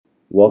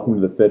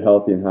Welcome to the Fit,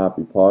 Healthy, and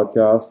Happy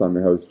podcast. I'm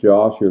your host,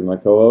 Josh, here with my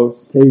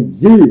co-host,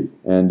 KG.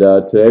 And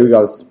today we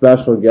got a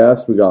special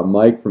guest. We got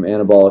Mike from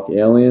Anabolic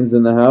Aliens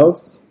in the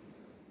house.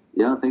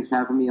 Yeah, thanks for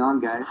having me on,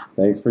 guys.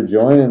 Thanks for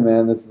joining,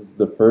 man. This is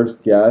the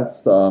first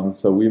guest.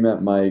 So we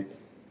met Mike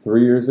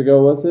 3 years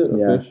ago, was it,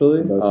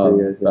 officially? About 3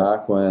 years,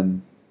 Back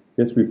when,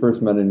 I guess we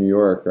first met in New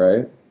York,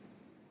 right?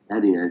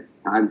 Eddie,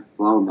 time's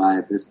flown by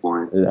at this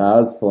point. It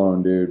has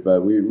flown, dude,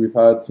 but we've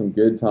had some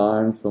good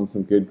times, filmed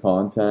some good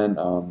content.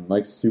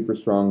 Mike's a super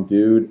strong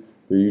dude.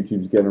 Their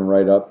YouTube's getting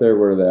right up there.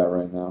 Where are they at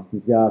right now?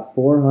 He's got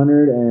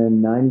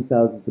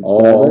 490,000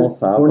 subscribers. Almost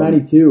half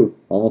 492.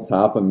 Almost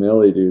half a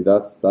milli, dude.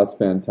 That's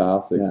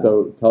fantastic. Yeah.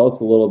 So tell us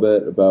a little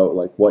bit about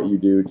like what you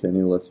do to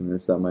any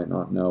listeners that might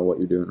not know what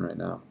you're doing right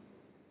now.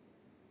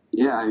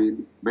 Yeah, I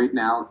mean, right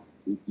now,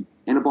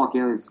 Anabolic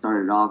Aliens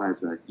started off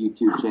as a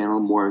YouTube channel,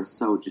 more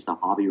so just a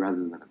hobby rather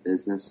than a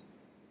business.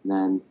 And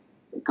then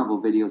a couple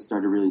of videos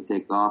started to really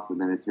take off, and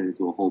then it turned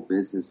into a whole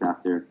business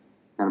after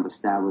kind of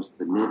established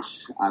the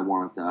niche I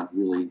wanted to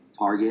really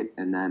target,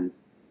 and then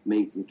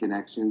made some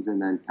connections,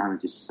 and then kind of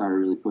just started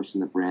really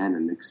pushing the brand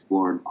and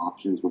exploring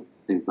options with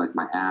things like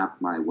my app,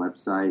 my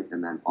website,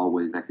 and then all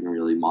ways I can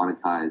really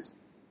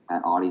monetize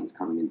that audience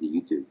coming into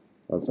YouTube.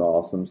 That's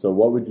awesome. So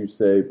what would you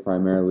say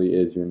primarily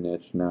is your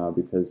niche now?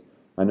 Because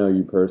I know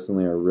you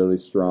personally are really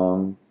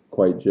strong,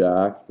 quite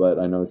jacked, but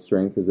I know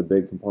strength is a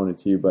big component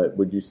to you. But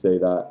would you say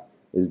that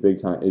is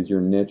big time? Is your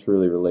niche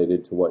really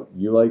related to what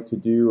you like to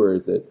do, or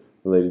is it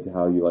related to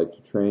how you like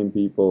to train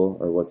people,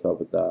 or what's up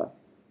with that?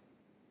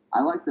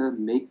 I like to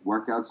make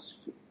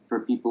workouts for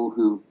people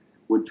who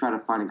would try to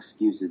find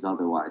excuses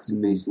otherwise. So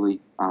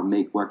basically,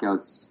 make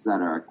workouts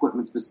that are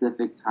equipment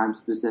specific, time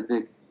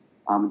specific,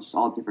 just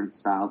all different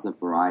styles of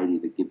variety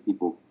to give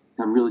people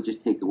to really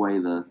just take away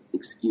the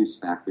excuse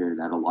factor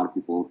that a lot of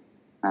people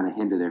kind of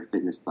hinder their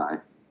fitness by.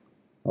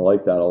 I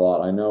like that a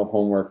lot. I know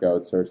home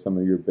workouts are some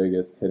of your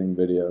biggest hitting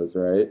videos,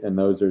 right? And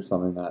those are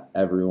something that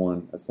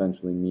everyone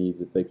essentially needs.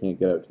 If they can't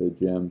get out to the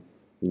gym,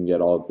 you can get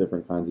all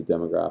different kinds of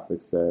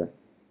demographics there.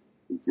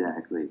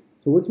 Exactly.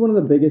 So what's one of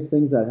the biggest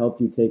things that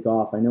helped you take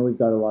off? I know we've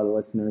got a lot of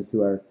listeners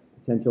who are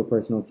potential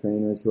personal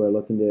trainers who are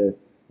looking to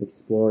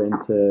explore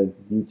into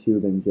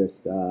YouTube and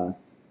just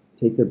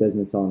take their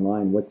business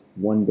online. What's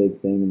one big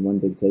thing and one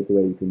big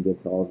takeaway you can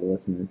give to all of the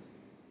listeners?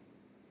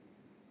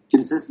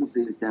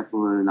 Consistency is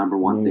definitely the number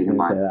one thing in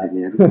my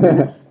opinion.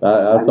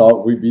 That's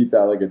all. We beat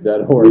that like a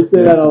dead horse. We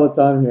say that all the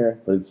time here.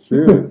 But it's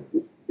true.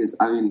 Because,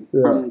 I mean,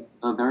 from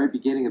the very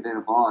beginning of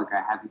Anabolic,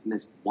 I haven't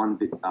missed 1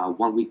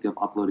 week of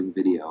uploading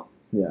video.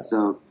 Yeah.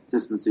 So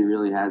consistency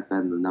really has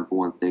been the number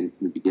one thing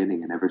from the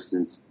beginning, and ever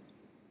since.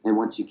 And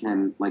once you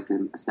can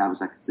establish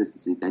that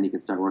consistency, then you can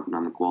start working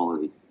on the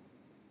quality.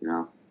 You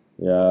know.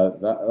 Yeah,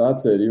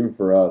 that's it. Even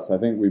for us, I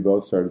think we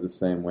both started the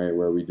same way,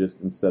 where we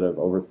just, instead of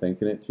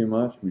overthinking it too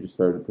much, we just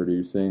started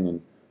producing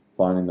and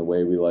finding the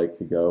way we like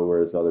to go,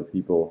 whereas other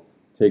people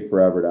take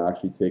forever to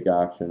actually take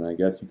action. I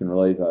guess you can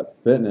relate that to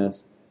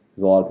fitness,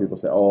 because a lot of people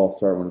say, oh, I'll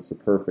start when it's the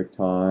perfect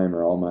time,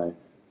 or all my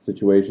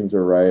situations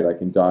are right, I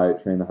can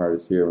diet, train the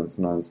hardest here, when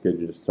sometimes it's good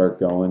to just start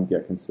going,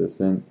 get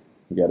consistent,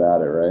 and get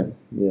at it, right?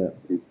 Yeah.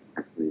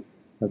 Exactly.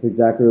 That's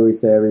exactly what we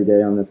say every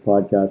day on this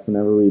podcast.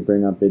 Whenever we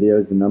bring up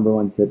videos, the number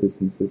one tip is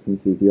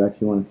consistency. If you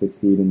actually want to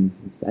succeed in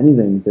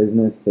anything,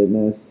 business,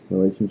 fitness,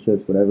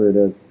 relationships, whatever it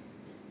is.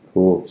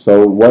 Cool.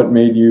 So what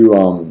made you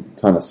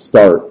kind of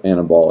start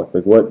Anabolic?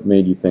 Like, what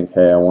made you think,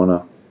 hey, I want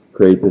to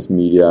create this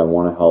media, I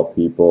want to help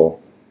people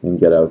and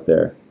get out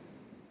there?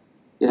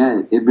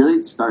 Yeah, it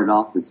really started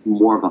off as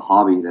more of a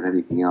hobby than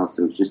anything else.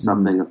 It was just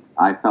something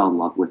I fell in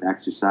love with,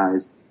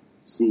 exercise,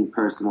 seeing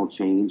personal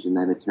change, and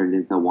then it turned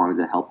into wanting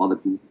to help other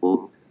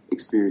people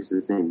experience the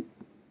same.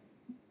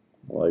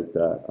 I like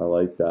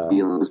that.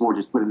 Feeling. It was more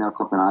just putting out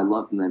something I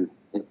loved, and then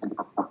it ended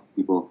up helping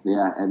people.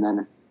 Yeah, and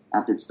then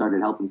after it started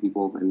helping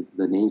people, and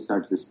the name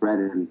started to spread,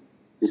 and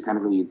just kind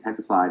of really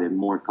intensified, and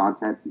more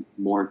content,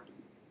 more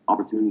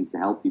opportunities to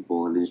help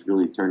people, and it just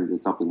really turned into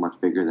something much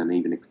bigger than I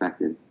even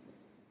expected.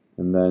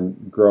 And then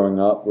growing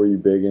up, were you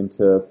big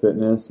into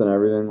fitness and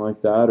everything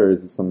like that, or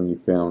is it something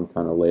you found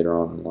kind of later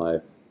on in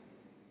life?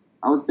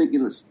 I was big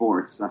into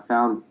sports. I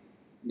found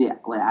the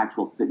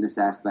actual fitness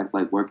aspect,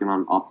 like working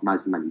on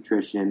optimizing my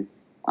nutrition,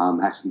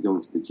 actually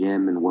going to the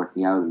gym and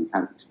working out and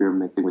kind of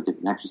experimenting with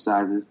different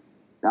exercises.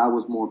 That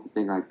was more of the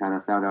thing I kind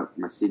of found out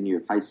in my senior year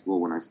of high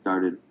school when I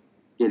started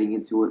getting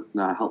into it.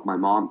 I helped my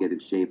mom get in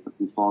shape.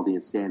 We followed the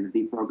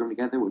Insanity program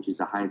together, which is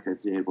a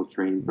high-intensity interval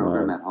training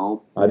program at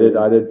home. I did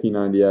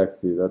P90X,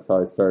 dude. That's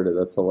how I started.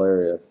 That's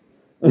hilarious.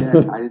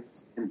 Yeah, I did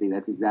Insanity.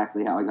 That's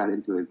exactly how I got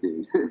into it,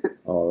 dude.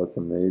 Oh, that's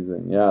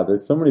amazing. Yeah,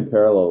 there's so many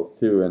parallels,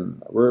 too.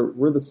 And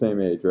we're the same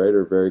age, right?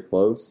 Or very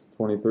close?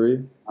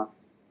 23?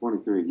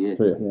 23, yeah.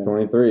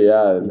 23,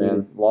 yeah,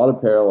 man. A lot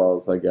of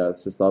parallels, I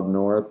guess, just up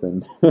north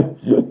and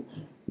in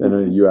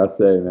the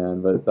USA,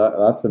 man. But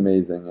that's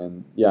amazing.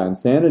 And yeah,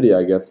 Insanity,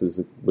 I guess,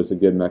 was a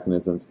good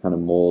mechanism to kind of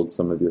mold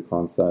some of your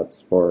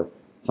concepts for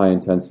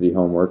high-intensity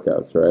home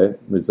workouts, right?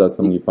 Is that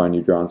something you find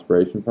you draw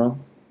inspiration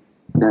from?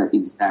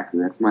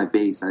 Exactly. That's my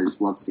base. I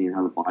just love seeing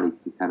how the body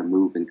can kind of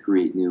move and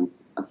create new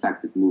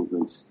effective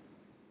movements.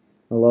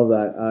 I love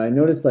that. I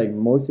noticed like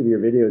most of your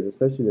videos,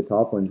 especially the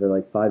top ones, are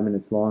like 5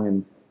 minutes long.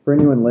 And for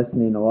anyone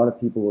listening, a lot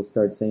of people will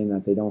start saying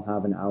that they don't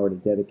have an hour to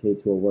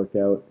dedicate to a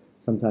workout.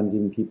 Sometimes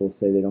even people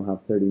say they don't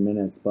have 30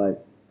 minutes.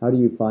 But how do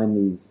you find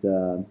these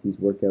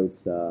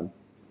workouts,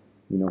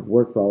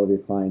 work for all of your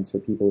clients or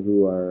people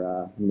who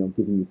are,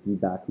 giving you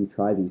feedback, who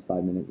try these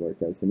 5-minute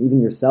workouts? And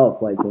even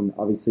yourself, like, and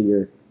obviously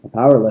you're a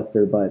power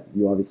lifter, but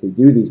you obviously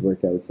do these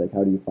workouts. Like,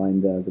 how do you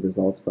find the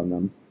results from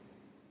them?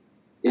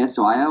 Yeah,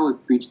 so I always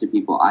preach to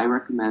people. I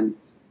recommend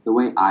the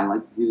way I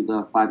like to do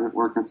the 5-minute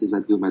workouts is I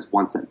do them as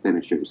one-set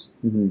finishers.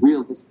 Mm-hmm.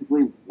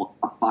 Realistically,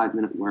 a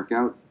 5-minute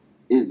workout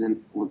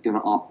isn't going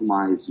to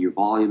optimize your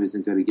volume,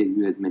 isn't going to get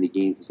you as many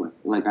gains as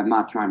like I'm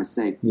not trying to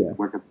say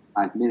work up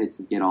 5 minutes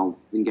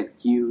and get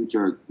huge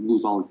or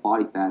lose all this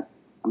body fat.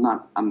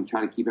 I'm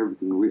trying to keep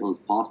everything real as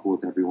possible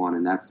with everyone,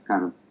 and that's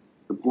kind of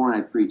the point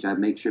I preach. I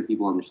make sure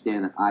people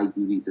understand that I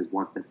do these as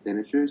one-set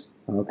finishers,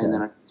 and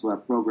then I also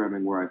have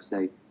programming where I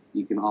say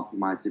you can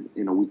optimize it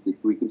in a weekly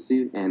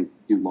frequency and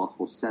do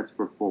multiple sets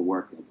for a full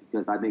workout,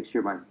 because I make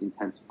sure my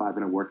intense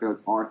 5-minute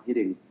workouts are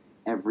hitting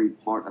every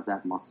part of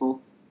that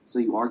muscle. So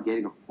you are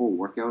getting a full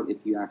workout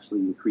if you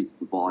actually increase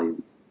the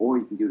volume. Or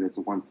you can do it as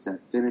a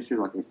one-set finisher,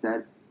 like I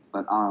said.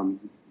 But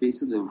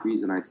basically the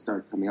reason I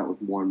started coming out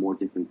with more and more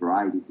different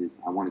varieties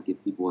is I want to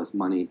give people as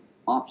many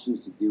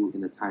options to do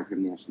in the time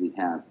frame they actually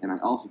have. And I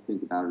also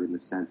think about it in the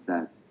sense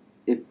that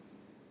if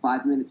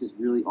 5 minutes is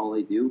really all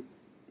they do,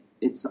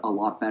 it's a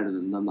lot better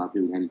than them not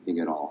doing anything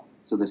at all.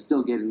 So they're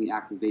still getting the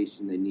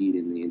activation they need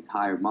in the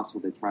entire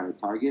muscle they try to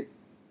target.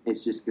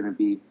 It's just going to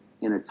be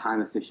in a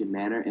time-efficient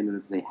manner, and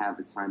if they have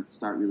the time to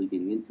start really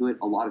getting into it,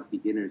 a lot of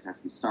beginners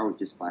actually start with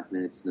just 5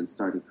 minutes and then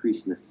start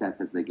increasing the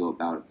sets as they go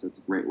about it. So it's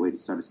a great way to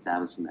start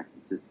establishing that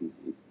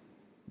consistency.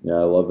 Yeah,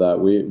 I love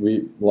that. We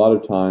a lot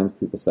of times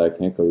people say, I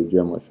can't go to the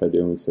gym, what should I do?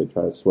 And we say,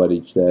 try to sweat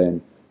each day,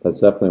 and that's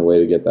definitely a way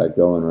to get that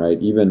going,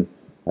 right? Even,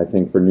 I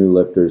think, for new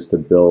lifters to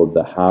build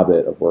the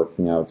habit of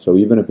working out. So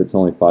even if it's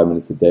only 5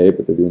 minutes a day,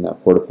 but they're doing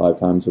that 4 to 5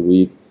 times a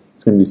week,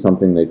 it's going to be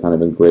something they kind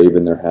of engrave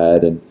in their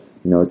head, and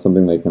it's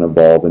something they can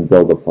evolve and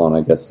build upon,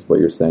 I guess is what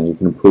you're saying. You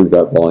can improve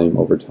that volume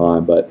over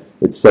time, but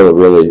it's still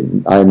really,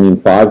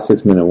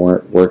 5-6 minute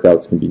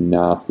workouts can be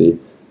nasty.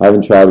 I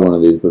haven't tried one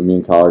of these, but me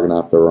and Kyle are going to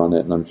have to run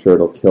it, and I'm sure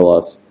it'll kill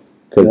us.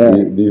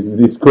 Because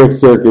these quick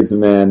circuits,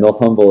 man, they'll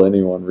humble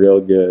anyone real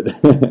good.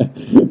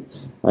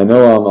 I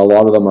know a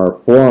lot of them are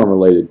forearm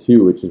related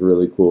too, which is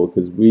really cool,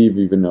 because we've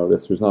even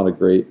noticed there's not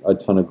a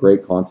ton of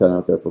great content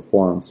out there for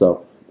forearm.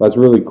 So that's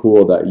really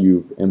cool that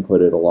you've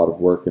inputted a lot of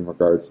work in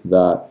regards to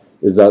that.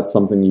 Is that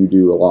something you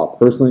do a lot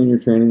personally in your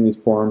training, these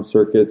forearm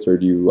circuits, or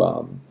do you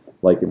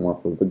like it more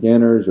for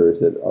beginners, or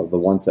is it the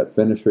one-set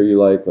finisher you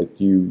like? Like,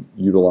 do you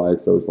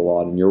utilize those a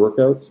lot in your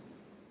workouts?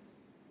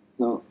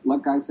 So,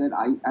 like I said,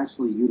 I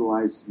actually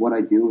utilize what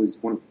I do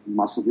is one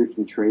muscle groups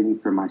and training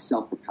for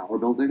myself for power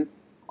building.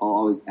 I'll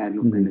always end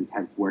an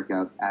intense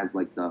workout as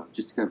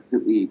just to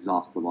completely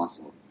exhaust the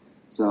muscle.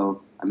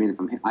 So,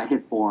 if I hit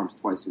forearms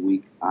twice a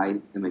week,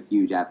 I am a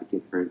huge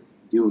advocate for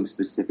doing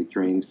specific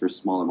trainings for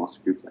smaller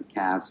muscle groups like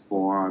calves,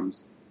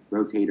 forearms,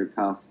 rotator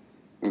cuff,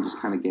 and just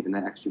kind of getting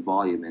that extra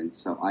volume in.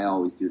 So I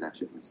always do that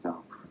shit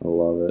myself. I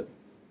love it.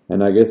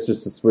 And I guess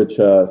just to switch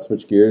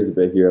gears a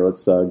bit here,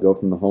 let's go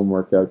from the home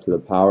workout to the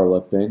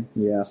powerlifting.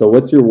 Yeah. So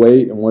what's your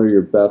weight and what are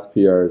your best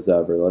PRs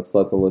ever? Let's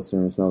let the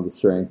listeners know the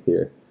strength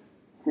here.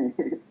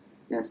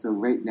 Yeah, so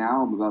right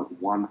now I'm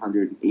about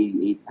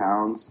 188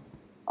 pounds.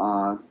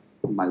 My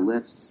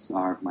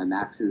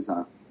maxes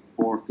are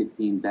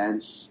 415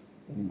 bench,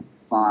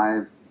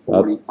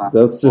 545.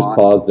 Let's just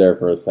pause there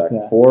for a second.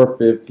 Yeah.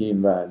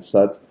 415 bench.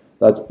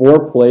 That's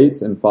 4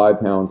 plates and 5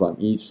 pounds on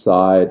each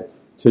side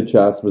to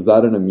chest. Was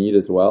that in a meet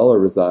as well, or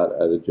was that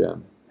at a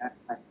gym?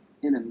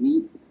 In a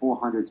meet,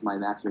 400 is my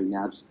max right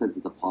now just because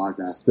of the pause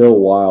aspect. Still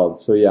wild.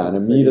 So yeah, in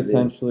a meet,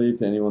 essentially,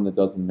 to anyone that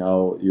doesn't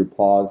know, your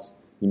pause,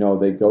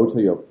 they go till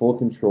you have full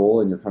control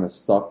and you're kind of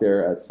stuck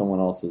there at someone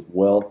else's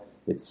will.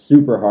 It's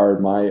super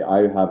hard.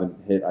 I haven't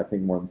hit, I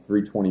think, more than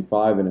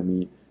 325 in a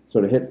meet.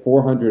 So to hit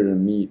 400 in a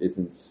meet is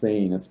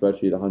insane,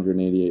 especially at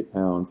 188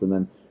 pounds. And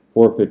then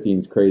 415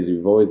 is crazy.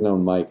 We've always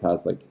known Mike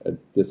has like a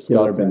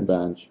disgusting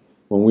bench.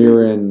 When we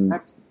were in...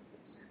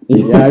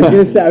 Yeah,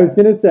 I was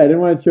gonna say, I didn't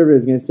want to trip it. I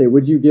was gonna say,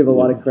 would you give a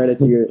lot of credit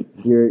to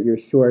your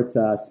short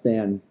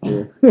span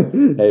here?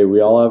 Hey,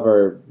 we all have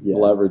our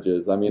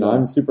leverages.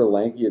 I'm super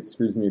lanky. It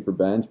screws me for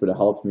bench, but it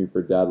helps me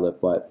for deadlift.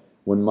 But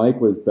when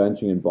Mike was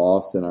benching in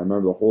Boston, I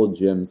remember the whole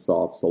gym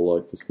stops to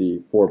look to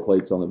see 4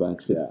 plates on the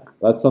bench.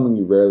 That's something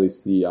you rarely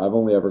see. I've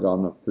only ever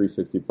gotten up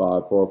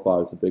 365.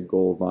 405 is a big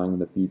goal of mine in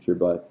the future,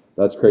 but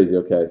that's crazy.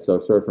 Okay, so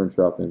sorry for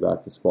interrupting.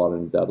 Back to squat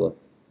and deadlift.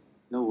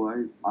 No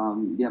worries.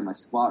 My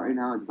squat right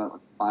now is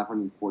about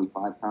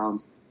 545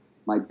 pounds.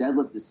 My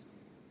deadlift has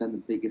been the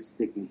biggest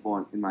sticking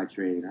point in my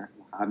training.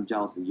 I'm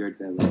jealous of your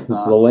deadlift. It's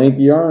the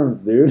lanky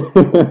arms, dude.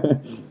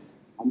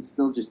 I'm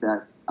still just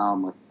at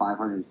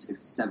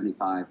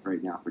 575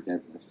 right now for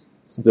deadlifts.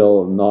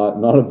 still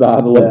not a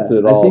bad lift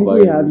at all. I think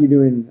we have you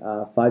doing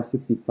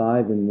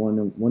 565 in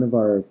one of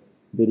our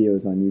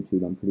videos on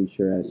YouTube. I'm pretty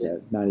sure at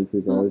Matty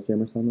Fuzaro's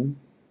gym or something.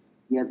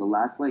 Yeah, the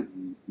last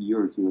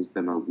year or two has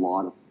been a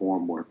lot of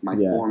form work. My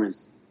form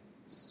is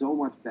so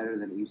much better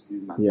than it used to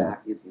be. My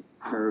back isn't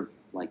curved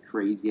like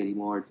crazy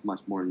anymore. It's much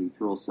more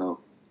neutral.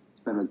 So it's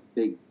been a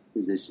big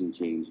position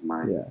change in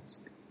my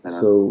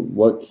setup. So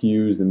what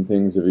cues and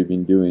things have you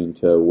been doing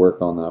to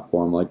work on that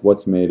form? Like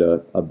what's made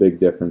a big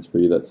difference for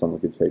you that someone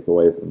could take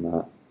away from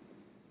that?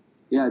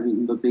 Yeah, I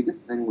mean, the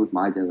biggest thing with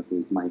my deadlift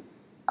is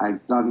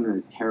I've gotten in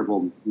a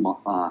terrible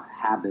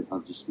habit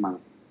of just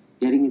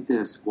getting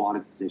into a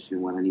squatted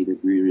position when I need to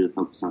really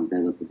focus on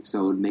deadlifting.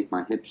 So it would make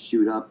my hips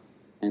shoot up.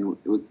 And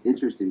it was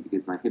interesting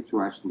because my hips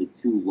were actually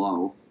too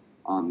low,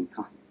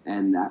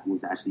 and that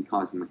was actually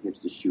causing my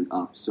hips to shoot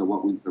up. So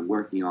what we've been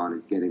working on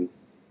is getting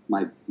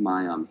my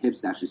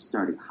hips actually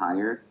starting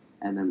higher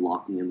and then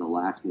locking in the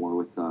lats more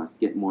with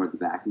get more of the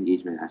back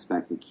engagement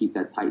aspect and keep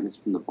that tightness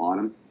from the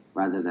bottom,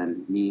 rather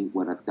than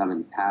what I've done in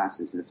the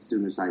past is as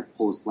soon as I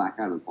pull slack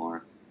out of the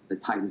bar, the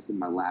tightness in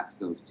my lats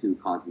goes too,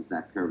 causes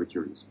that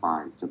curvature in the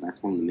spine. So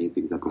that's one of the main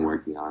things I've been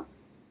working on.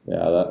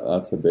 Yeah,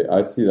 that's a big.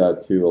 I see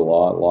that too a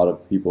lot. A lot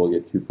of people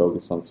get too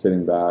focused on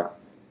sitting back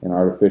and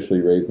artificially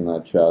raising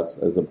that chest,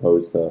 as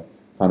opposed to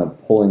kind of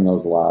pulling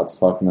those lats,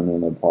 tucking them in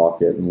their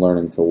pocket, and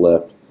learning to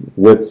lift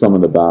with some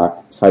of the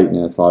back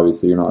tightness.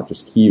 Obviously, you're not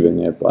just heaving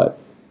it, but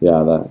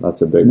yeah,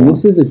 that's a big one.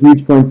 This is a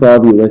huge point for all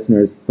of you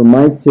listeners. For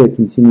Mike to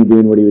continue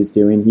doing what he was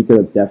doing, he could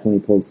have definitely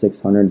pulled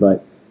 600,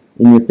 but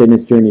in your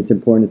fitness journey, it's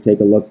important to take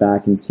a look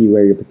back and see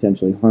where you're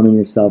potentially harming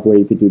yourself, where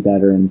you could do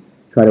better, and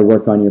try to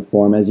work on your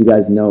form. As you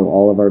guys know,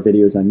 all of our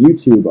videos on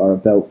YouTube are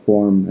about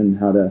form and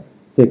how to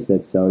fix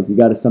it. So you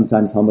got to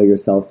sometimes humble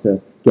yourself to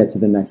get to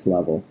the next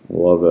level. I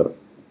love it.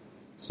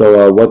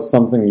 So what's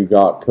something you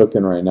got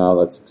cooking right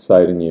now that's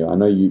exciting you? I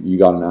know you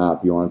got an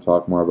app. You want to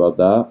talk more about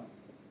that?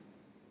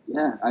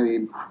 Yeah, I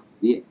mean,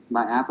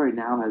 my app right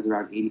now has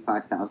around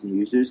 85,000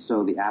 users,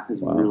 so the app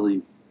has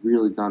really,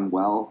 really done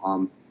well.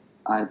 I'm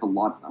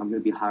going to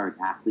be hiring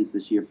athletes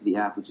this year for the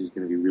app, which is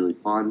going to be really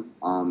fun.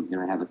 And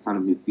I have a ton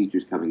of new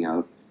features coming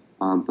out.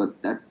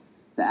 But the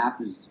app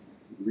is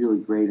really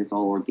great. It's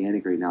all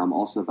organic right now. I'm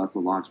also about to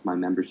launch my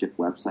membership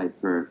website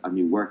for a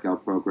new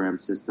workout program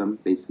system.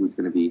 Basically, it's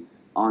going to be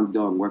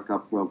ongoing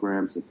workout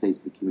programs, a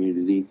Facebook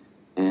community,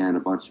 and a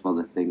bunch of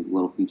other things,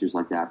 little features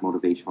like that,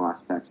 motivational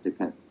aspects to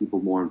get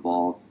people more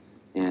involved,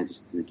 and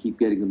just to keep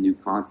getting them new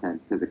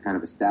content because it kind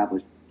of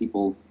established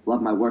people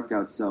love my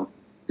workouts. So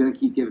going to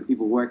keep giving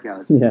people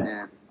workouts. Yeah.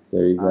 And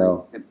there you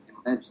go.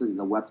 Eventually,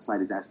 the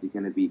website is actually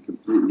going to be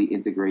completely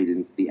integrated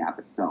into the app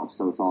itself,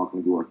 so it's all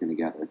going to be working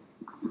together.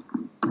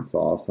 That's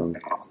awesome.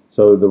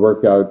 So the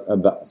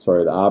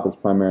the app is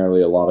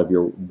primarily a lot of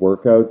your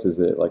workouts. Is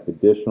it like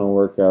additional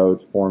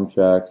workouts, form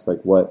checks?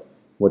 Like what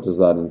does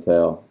that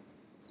entail?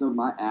 So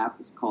my app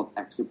is called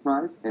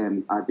Exerprise,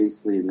 and I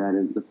basically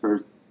invented the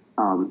first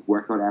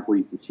workout app where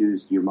you can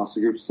choose your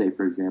muscle groups. Say,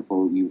 for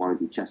example, you want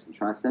to do chest and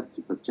triceps,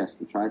 you click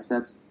chest and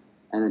triceps.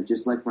 And then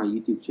just like my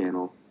YouTube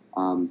channel,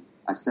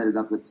 I set it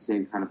up with the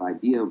same kind of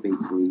idea.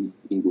 Basically, you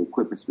can do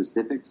equipment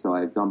specific. So I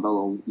have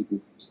dumbbell. You can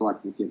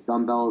select if you have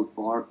dumbbells,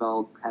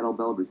 barbell,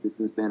 kettlebell,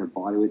 resistance band, or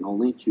bodyweight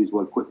only. Choose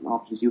what equipment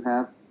options you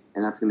have,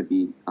 and that's going to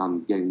be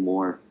getting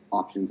more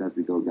options as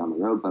we go down the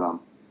road. But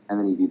and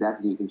then you do that,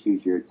 then you can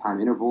choose your time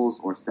intervals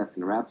or sets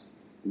and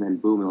reps, and then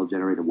boom, it'll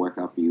generate a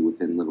workout for you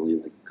within literally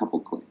like a couple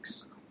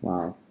clicks.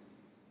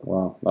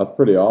 Wow, that's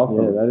pretty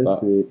awesome. Yeah, that is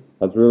sweet.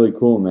 That's really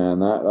cool, man.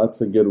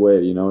 That's a good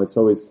way. You know, it's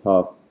always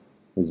tough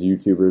as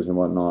YouTubers and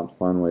whatnot to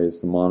find ways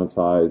to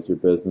monetize your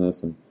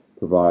business and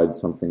provide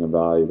something of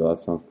value. But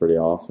that sounds pretty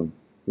awesome.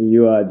 Are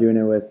you doing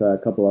it with a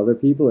couple other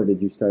people, or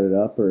did you start it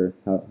up, or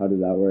how did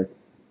that work?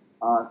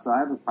 So I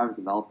have a private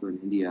developer in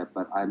India,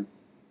 but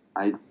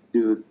I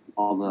do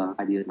all the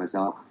ideas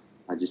myself.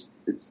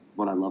 It's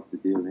what I love to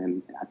do,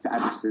 and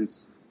ever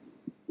since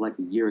like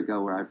a year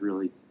ago, where I've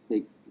really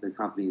the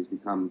company has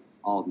become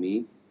all of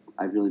me.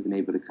 I've really been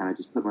able to kind of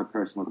just put my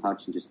personal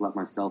touch and just let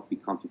myself be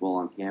comfortable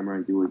on camera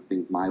and doing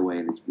things my way,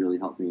 and it's really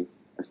helped me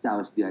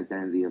establish the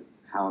identity of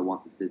how I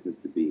want this business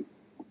to be.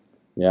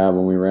 Yeah,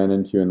 when we ran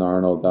into you in the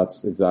Arnold,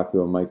 that's exactly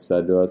what Mike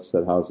said to us.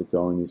 Said, "How's it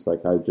going?" He's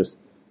like,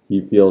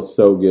 he feels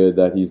so good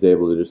that he's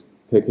able to just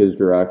pick his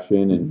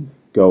direction and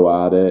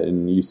go at it.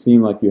 And you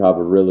seem like you have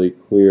a really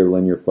clear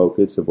linear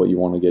focus of what you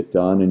want to get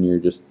done, and you're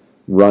just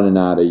running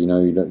at it. You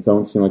know, you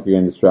don't seem like you're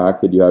getting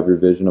distracted. You have your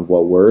vision of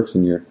what works,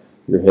 and you're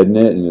hitting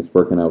it, and it's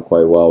working out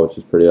quite well, which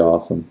is pretty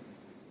awesome.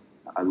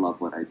 I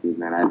love what I do,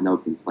 man. I have no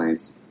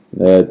complaints.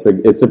 Yeah,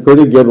 it's a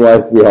pretty good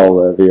life we all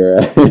live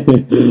here.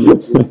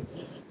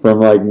 From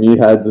like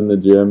meatheads in the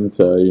gym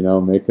to, you know,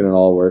 making it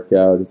all work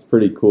out. It's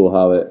pretty cool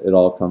how it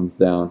all comes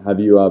down. Have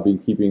you been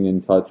keeping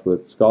in touch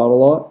with Scott a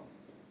lot?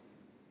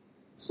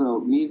 So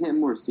me and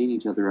him were seeing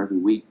each other every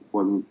week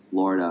before we moved to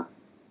Florida.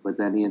 But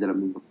then he ended up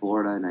moving to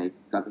Florida, and I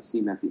got to see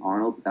him at the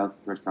Arnold. But that was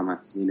the first time I've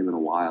seen him in a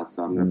while,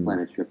 so I'm going to plan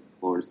a trip to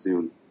Florida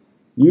soon.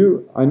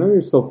 I know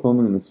you're still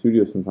filming in the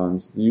studio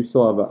sometimes. Do you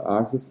still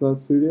have access to that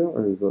studio,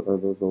 or are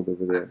those older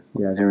videos?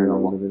 Yeah, There in a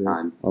older long videos.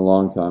 time. A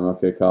long time.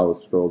 Okay, Kyle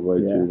was scrolled way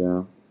Yeah. too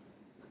down.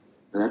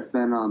 But that's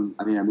been,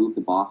 I moved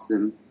to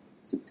Boston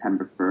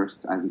September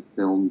 1st. I haven't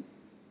filmed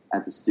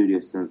at the studio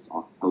since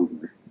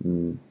October.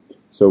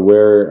 So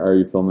where are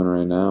you filming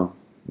right now?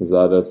 Is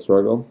that a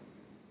struggle?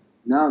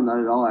 No, not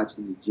at all.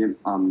 Actually, the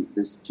gym,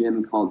 this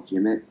gym called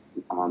Gymit,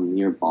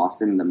 near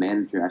Boston. The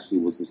manager actually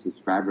was a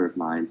subscriber of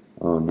mine,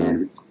 Oh, nice.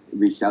 and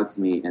reached out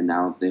to me. And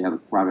now they have a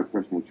private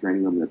personal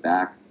training room in the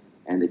back,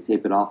 and they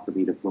tape it off for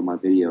me to film my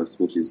videos,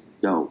 which is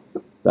dope.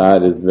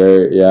 That is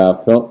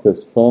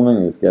because filming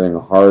is getting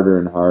harder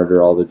and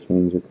harder. All the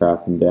chains are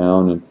cracking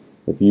down, and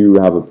if you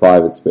have a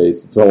private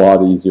space, it's a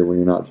lot easier when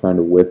you're not trying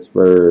to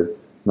whisper,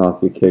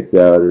 not get kicked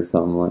out or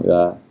something like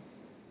that.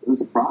 It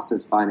was a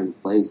process finding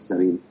a place. I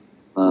mean,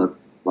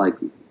 like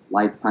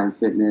Lifetime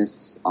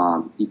Fitness,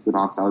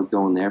 Equinox. I was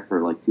going there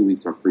for like 2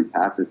 weeks on free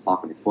passes,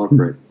 talking to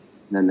corporate,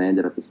 and then they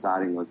ended up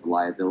deciding it was a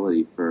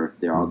liability for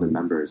their other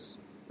members.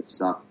 It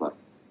sucked, but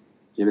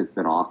Gym's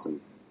been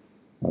awesome.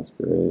 That's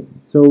great.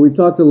 So we've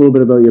talked a little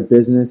bit about your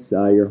business,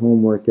 your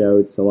home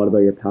workouts, a lot about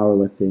your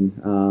powerlifting.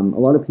 A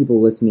lot of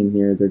people listening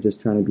here, they're just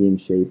trying to be in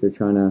shape. They're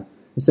trying to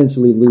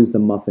essentially lose the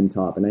muffin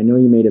top. And I know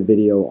you made a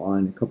video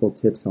on a couple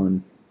tips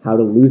on how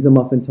to lose the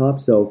muffin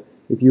top. So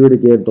if you were to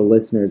give the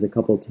listeners a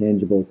couple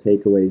tangible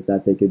takeaways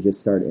that they could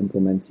just start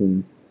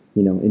implementing,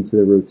 into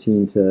the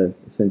routine to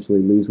essentially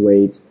lose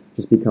weight,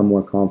 just become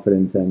more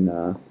confident and,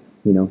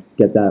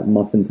 get that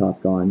muffin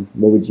top gone,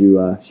 what would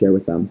you share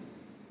with them?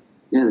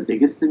 Yeah, the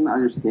biggest thing to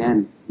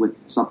understand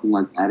with something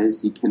like that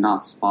is you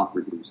cannot spot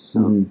reduce.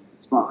 So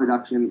spot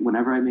reduction,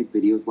 whenever I make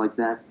videos like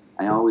that,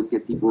 I always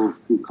get people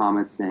who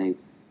comment saying,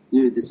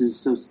 dude, this is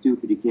so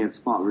stupid, you can't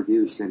spot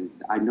reduce. And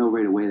I know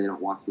right away they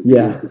don't watch the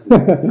video.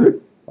 Yeah.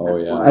 Oh,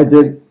 yeah.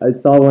 I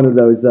saw one of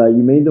those.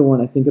 You made the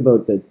one, I think,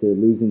 about the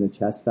losing the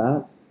chest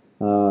fat.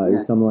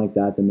 Or something like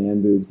that, the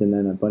man boobs, and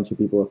then a bunch of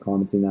people were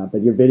commenting that.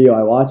 But your video,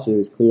 I watched it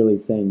was clearly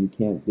saying you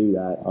can't do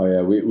that. Oh,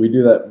 yeah. We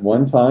do that.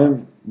 One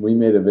time, we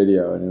made a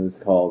video, and it was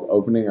called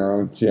Opening Our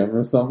Own Gym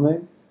or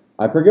something.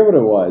 I forget what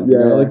it was. Yeah.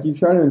 Like you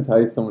try to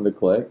entice someone to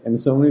click, and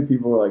so many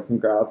people were like,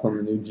 congrats on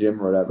the new gym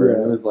or whatever. Yeah.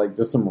 And it was like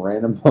just some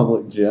random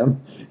public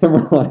gym. And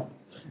we're like,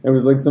 it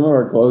was like some of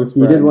our close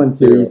friends. You did one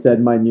too. You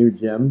said my new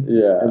gym.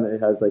 Yeah. And it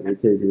has like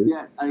 8K views.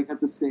 Yeah, I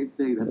got the same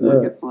thing. That's why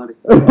I get funny.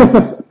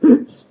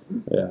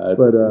 Yeah,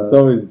 But, it's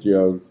always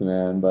jokes,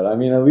 man. But I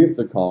mean, at least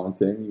they're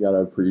commenting. You gotta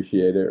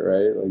appreciate it,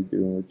 right? Like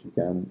doing what you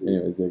can.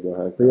 Anyways, yeah, go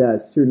ahead. But yeah,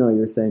 it's true. No,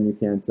 you're saying you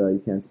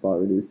can't spot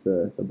reduce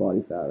the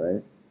body fat,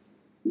 right?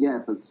 Yeah,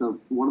 but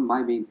so one of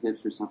my main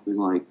tips or something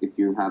like if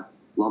you have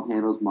love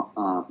handles,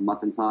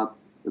 muffin top,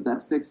 the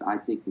best fix I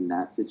think in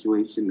that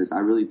situation is I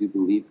really do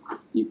believe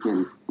you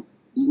can.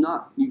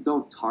 You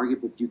don't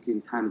target, but you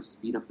can kind of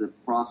speed up the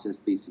process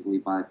basically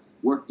by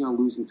working on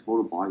losing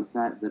total body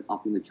fat, then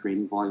upping the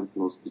training volume for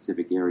those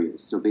specific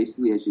areas. So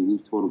basically, as you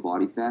lose total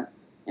body fat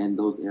and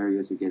those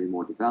areas are getting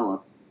more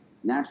developed,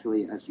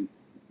 naturally, as you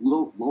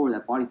lower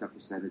that body fat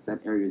percentage,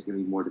 that area is going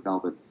to be more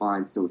developed and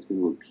defined, so it's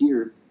going to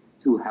appear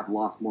to have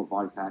lost more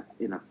body fat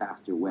in a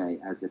faster way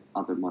as if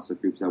other muscle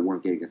groups that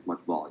weren't getting as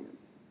much volume.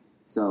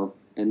 So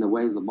in the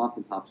way the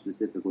muffin top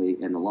specifically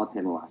and the love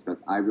handle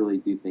aspect, I really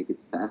do think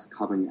it's best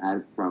coming at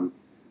it from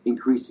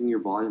increasing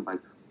your volume by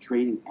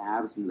training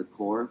abs in the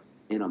core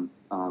in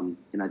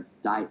a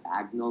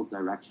diagonal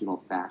directional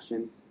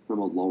fashion from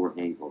a lower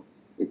angle.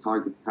 It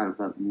targets kind of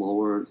that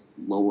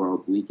lower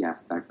oblique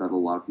aspect that a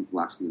lot of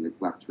people actually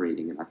neglect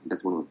training, and I think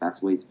that's one of the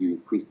best ways if you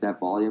increase that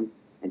volume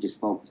and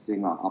just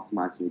focusing on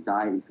optimizing your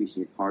diet,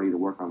 increasing your cardio to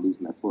work on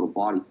losing that total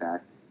body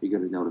fat, you're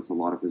going to notice a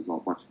lot of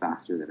result much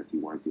faster than if you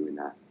weren't doing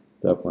that.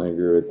 Definitely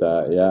agree with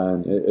that. Yeah,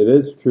 and it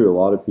is true. A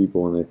lot of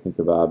people, when they think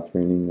of ab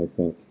training, they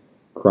think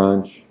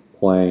crunch,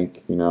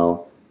 plank,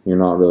 you're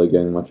not really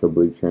getting much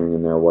oblique training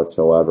in there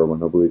whatsoever when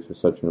obliques are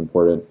such an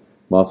important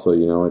muscle.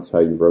 It's how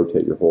you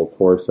rotate your whole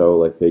torso.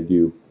 Like they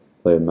do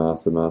play a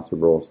massive,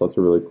 massive role. So that's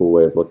a really cool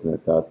way of looking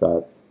at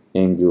that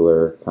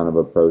angular kind of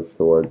approach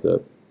towards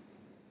it.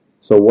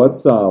 So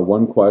what's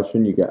one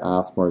question you get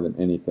asked more than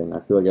anything? I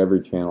feel like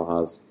every channel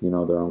has,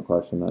 their own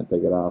question that they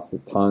get asked a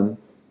ton.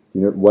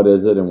 What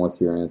is it and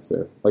what's your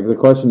answer? Like the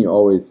question you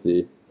always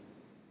see.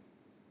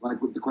 Like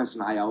the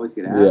question I always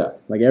get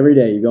asked? Yeah. Like every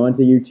day, you go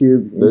into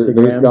YouTube, Instagram.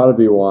 There's got to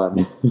be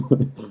one.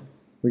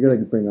 We got to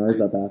bring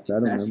ours up after.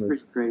 It's I don't actually remember.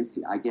 pretty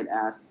crazy. I get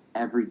asked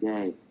every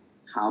day,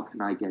 how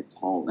can I get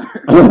taller?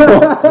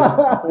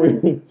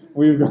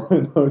 We've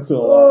gotten those a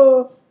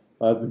lot.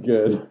 That's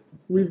good.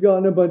 We've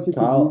gotten a bunch of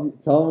Kyle,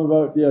 tell them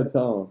about,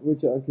 tell them. Which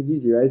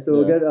Kijiji, right? So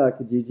we'll get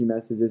Kijiji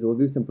messages. We'll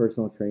do some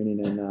personal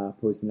training and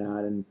post an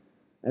ad. And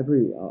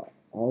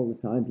all the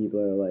time people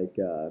are like,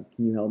 can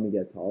you help me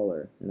get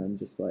taller? And I'm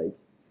just like,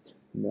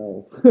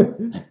 no.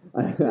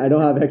 I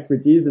don't have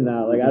expertise in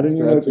that. Like, I don't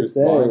even know what to say.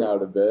 Stretch your spine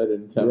out a bit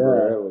and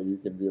temporarily you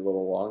can be a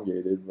little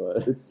elongated,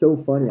 but... It's so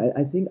funny.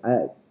 I think,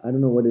 I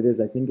don't know what it is.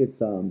 I think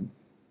it's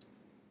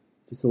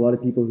just a lot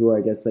of people who are,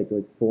 I guess, like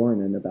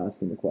foreign end up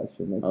asking the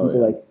question. Like Oh, people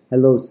yeah. like,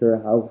 "Hello,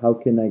 sir. How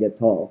can I get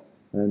tall?"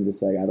 And I'm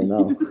just like, I don't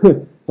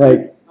know.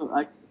 Like,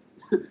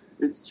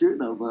 It's true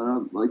though,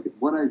 but like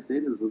what I say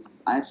to them was,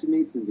 I actually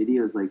made some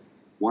videos, like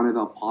one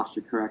about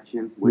posture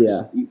correction, which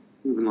Yeah. you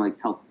even like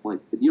help. Like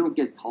if you don't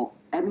get tall,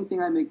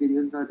 anything I make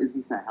videos about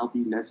isn't to help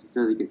you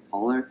necessarily get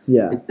taller.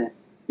 yeah, It's to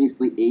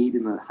basically aid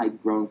in the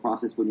height growing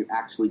process when you're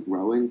actually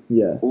growing,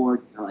 yeah,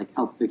 or like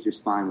help fix your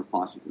spine with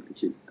posture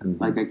correction. Mhm.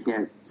 Like I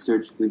can't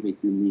surgically make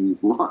your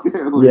knees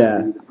longer.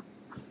 Yeah.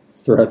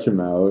 Stretch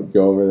them out,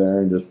 go over there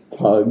and just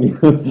tug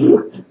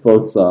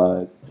both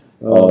sides.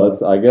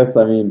 That's, I guess,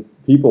 I mean,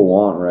 people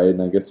want, right?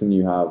 And I guess when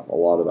you have a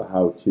lot of a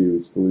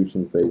how-to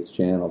solutions-based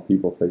channel,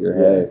 people figure,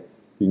 Yeah. hey, if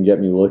you can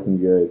get me looking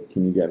good,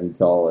 can you get me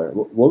taller?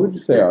 What would you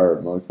say our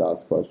most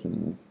asked question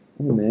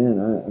is? Oh man,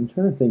 I'm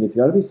trying to think. It's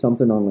got to be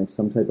something on like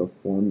some type of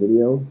form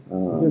video.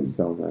 We get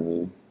so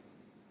many.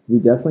 We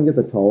definitely get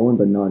the tall one,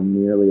 but not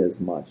nearly as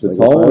much. The Like,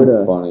 tall if I were one's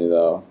to- funny,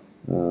 though.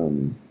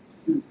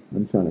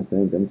 I'm trying to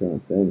think.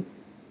 Do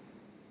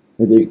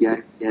Maybe you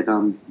guys get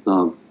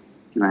the?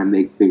 Can I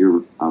make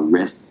bigger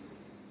wrists?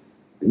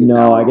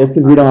 no, I guess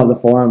because we don't have the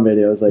forum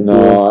videos. Like,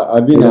 No,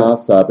 I've been Yeah.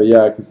 asked that, but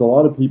yeah, because a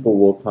lot of people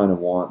will kind of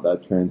want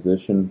that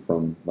transition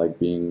from like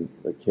being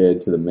a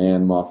kid to the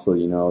man muscle,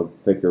 you know,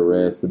 thicker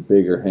wrist, the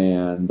bigger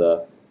hand,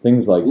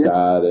 things like Yeah.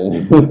 that,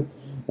 and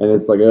and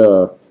it's like,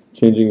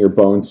 changing your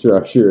bone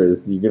structure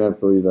is you're gonna have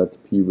to leave that to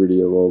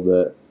puberty a little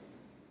bit.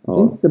 I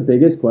think the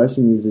biggest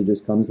question usually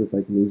just comes with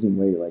like losing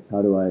weight. Like,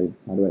 how do I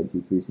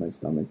decrease my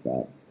stomach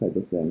fat type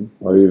of thing?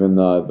 Or even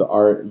the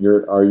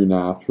are you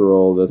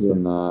natural, this Yeah.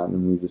 and that,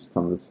 and we just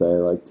come to say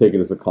like take it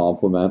as a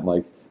compliment.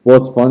 Like, well,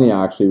 it's funny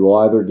actually. We'll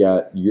either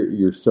get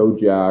you're so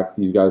jacked,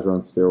 these guys are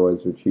on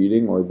steroids or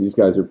cheating, or these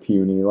guys are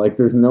puny. Like,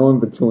 there's no in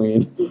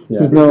between. Yeah.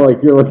 There's no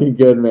like you're looking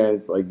good, man.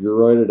 It's like you're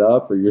roided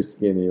up or you're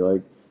skinny.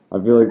 Like, I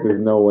feel like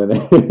there's no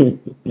winning.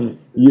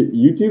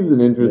 YouTube's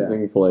an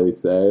interesting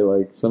place, eh?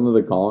 Like some of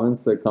the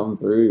comments that come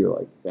through, you're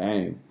like,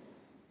 dang.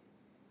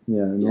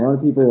 Yeah, and Yeah. a lot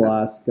of people will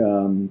ask,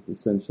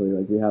 essentially,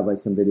 like we have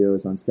like some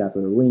videos on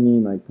scapular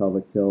winging, like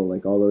pelvic tilt,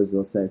 like all those.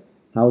 They'll say,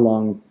 "How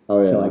long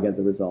Oh till yeah. I get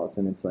the results?"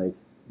 And it's like,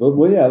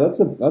 Well, yeah, that's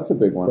a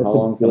big one. That's How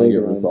a long can I big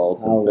get one.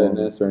 results How in long?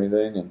 fitness or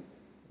anything? And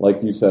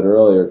like you said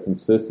earlier,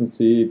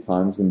 consistency,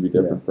 time's going to be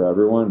different for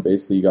everyone.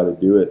 Basically, you got to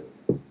do it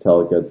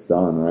till it gets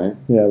done, right?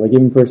 yeah, like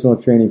even personal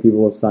training, people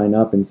will sign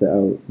up and say,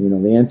 "Oh, you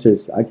know, the answer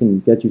is I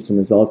can get you some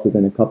results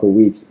within a couple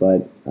weeks,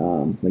 but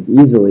like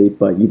easily,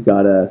 but you've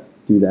got to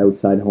do the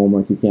outside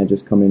homework. You can't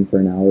just come in for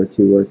an hour or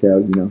two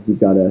workout. You know, you've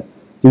got to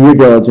do your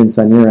diligence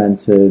on your end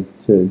to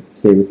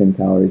stay within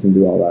calories and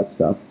do all that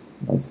stuff."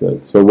 That's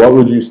good. So what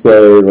would you say,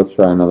 let's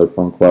try another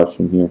fun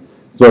question here.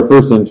 It's our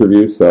first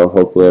interview, so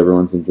hopefully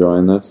everyone's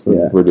enjoying this.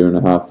 Yeah. We're doing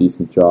a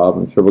half-decent job.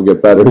 I'm sure we'll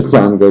get better as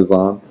time goes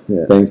on.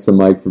 Yeah. Thanks to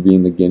Mike for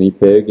being the guinea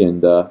pig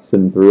and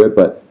sitting through it.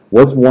 But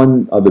what's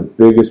one of the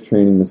biggest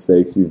training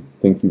mistakes you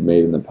think you've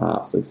made in the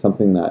past? Like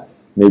something that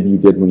maybe you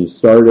did when you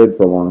started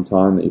for a long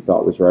time that you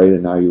thought was right,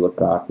 and now you look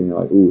back and you're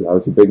like, ooh, that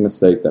was a big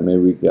mistake that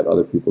maybe we could get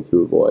other people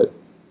to avoid.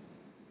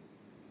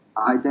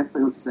 I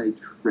definitely would say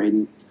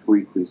training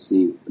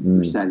frequency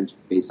percentage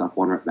based off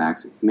 1 rep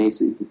maxes.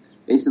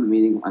 Basically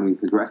meaning, I mean,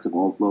 progressive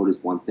overload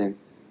is one thing,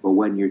 but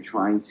when you're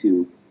trying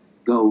to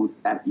go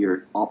at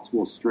your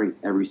optimal strength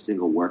every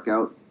single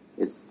workout,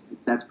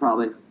 that's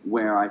probably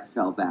where I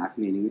fell back.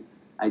 Meaning,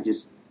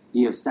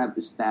 you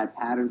establish bad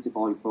patterns if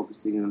all you're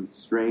focusing on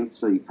strength,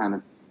 so you kind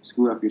of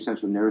screw up your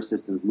central nervous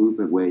system's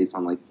movement ways.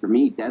 On like for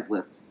me,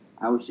 deadlift,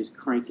 I was just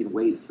cranking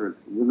weight for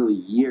literally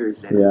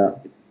years, and Yeah.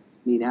 it's taken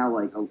me now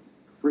like a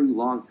pretty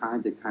long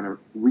time to kind of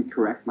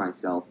recorrect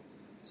myself.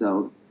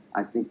 So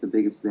I think the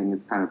biggest thing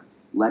is kind of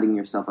letting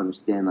yourself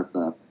understand that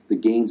the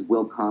gains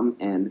will come,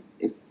 and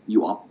if you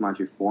optimize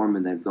your form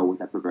and then go with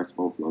that progressive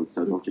overload.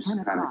 So don't just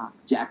kind of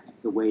jack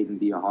up the weight and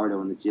be a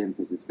hardo in the gym,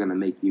 because it's going to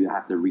make you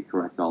have to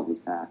recorrect all those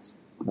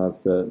paths.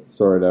 That's it.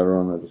 Sorry to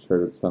everyone that just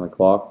heard it's 10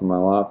 o'clock from my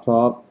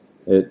laptop.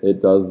 It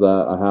does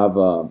that. I have,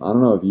 I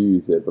don't know if you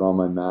use it, but on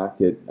my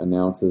Mac it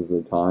announces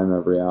the time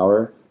every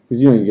hour.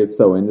 Because, you get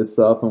so into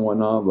stuff and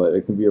whatnot, but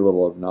it can be a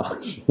little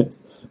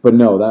obnoxious. But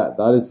no,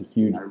 that is a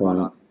huge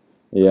point.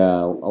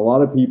 Yeah, a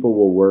lot of people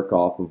will work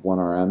off of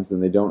 1RMs,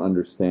 and they don't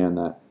understand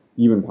that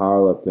even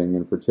powerlifting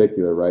in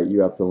particular, right?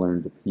 You have to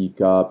learn to peak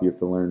up. You have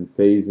to learn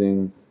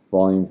phasing,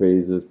 volume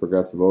phases,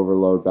 progressive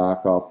overload,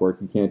 back off work.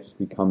 You can't just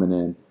be coming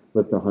in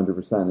lifting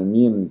 100%. And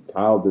me and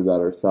Kyle did that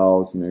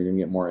ourselves. You're going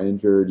to get more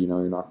injured. You're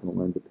not going to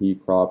learn to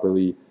peak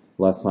properly.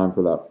 Less time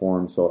for that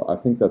form. So I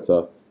think that's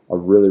a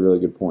really, really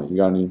good point. You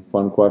got any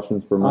fun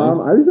questions for Mike?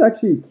 I was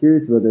actually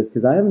curious about this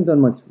because I haven't done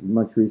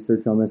much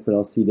research on this, but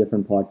I'll see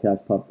different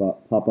podcasts pop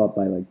up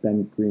by like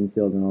Ben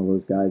Greenfield and all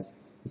those guys.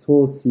 This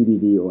whole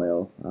CBD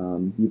oil,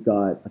 you've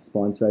got a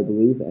sponsor, I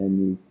believe, and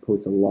you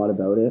post a lot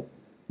about it.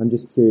 I'm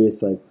just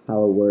curious, like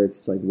how it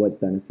works, like what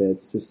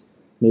benefits. Just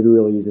maybe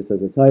we'll use this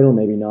as a title,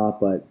 maybe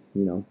not, but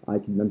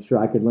I'm sure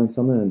I could learn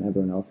something, and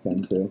everyone else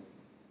can too.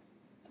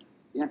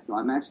 Yeah, so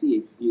I'm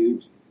actually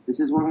this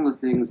is one of the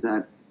things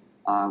that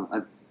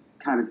I've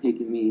kind of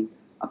taken me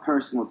a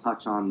personal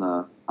touch on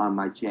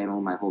my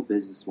channel, my whole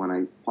business when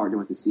I partner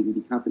with a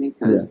CBD company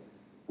because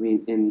I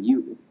mean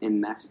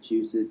in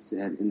Massachusetts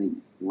and in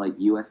the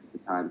U.S. at the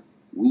time,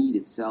 weed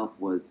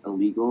itself was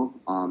illegal,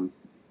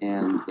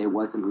 and it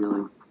wasn't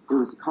really. It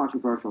was a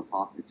controversial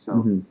topic.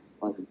 So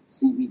like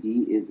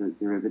CBD is a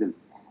derivative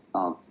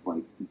of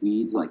like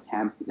weeds, like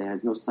hemp. It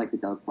has no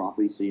psychedelic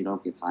properties, so you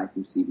don't get high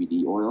from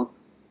CBD oil.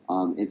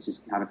 It's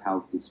just kind of how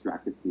it's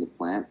extracted from the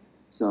plant.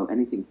 So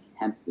anything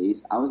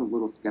hemp-based, I was a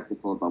little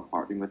skeptical about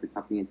partnering with a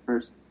company at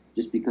first,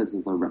 just because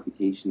of the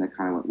reputation that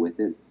kind of went with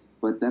it.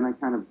 But then I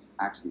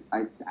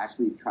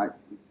actually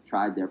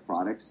tried their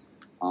products.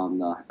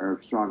 The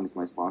Herb Strong is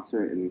my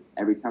sponsor, and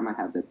every time I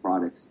have their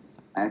products,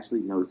 I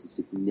actually notice a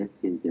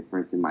significant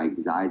difference in my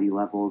anxiety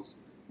levels,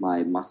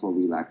 my muscle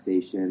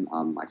relaxation,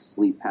 my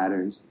sleep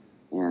patterns,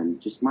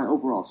 and just my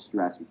overall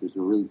stress, which was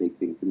a really big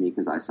thing for me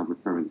because I suffered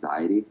from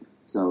anxiety.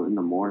 So in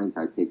the mornings,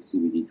 I take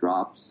CBD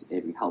drops.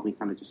 It helped me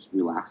kind of just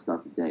relax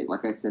throughout the day.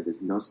 Like I said,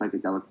 there's no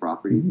psychedelic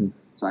properties.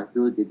 So I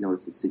really did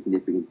notice a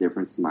significant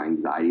difference in my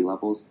anxiety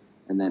levels.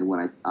 And then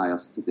when I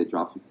also took the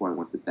drops before I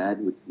went to bed,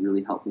 which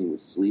really helped me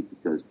with sleep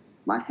because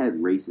my head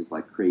races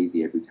like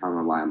crazy every time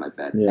I lie on my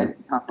bed. Yeah.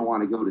 Every time I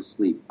want to go to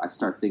sleep, I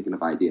start thinking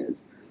of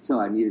ideas. So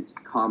I need to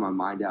just calm my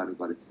mind down and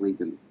go to sleep.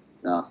 And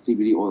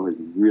CBD oil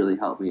has really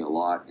helped me a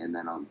lot. And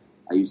then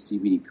I use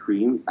CBD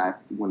cream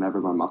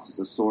whenever my muscles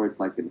are sore. It's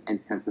like an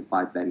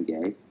intensified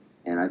Bengay.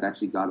 And I've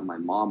actually gotten my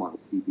mom on a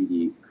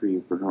CBD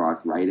cream for her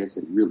arthritis.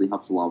 It really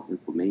helps a lot with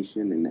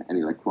inflammation and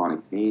any like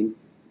chronic pain.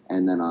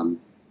 And then, I'm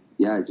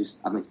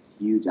a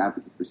huge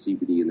advocate for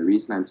CBD. And the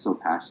reason I'm so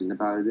passionate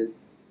about it is,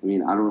 I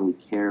mean, I don't really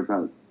care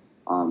about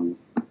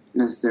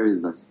necessarily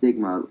the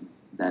stigma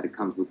that it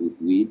comes with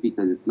weed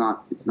because it's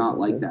not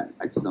like that.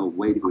 It's a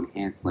way to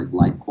enhance like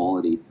life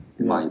quality,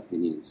 in my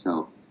opinion.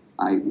 So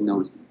I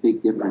noticed a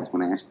big difference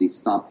when I actually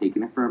stopped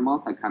taking it for a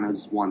month. I kind of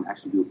just wanted to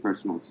actually do a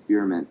personal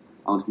experiment.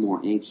 I was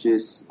more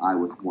anxious. I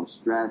was more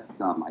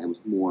stressed. I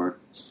was more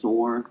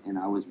sore. And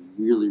I was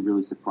really,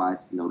 really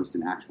surprised to notice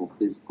an actual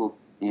physical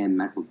and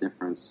mental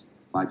difference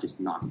by just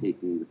not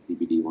taking the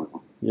CBD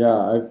oil.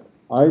 Yeah,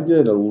 I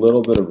did a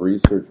little bit of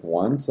research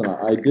once, and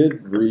I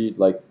did read,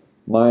 like,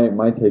 my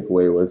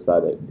takeaway was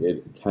that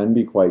it can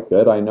be quite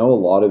good. I know a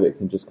lot of it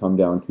can just come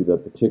down to the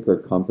particular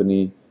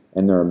company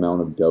and their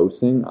amount of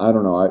dosing. I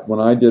don't know. When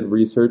I did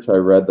research, I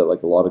read that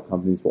like a lot of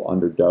companies will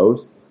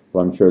underdose, but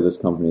I'm sure this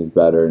company is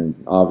better. And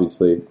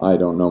obviously, I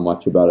don't know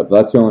much about it. But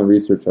that's the only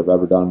research I've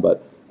ever done.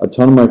 But a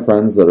ton of my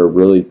friends that are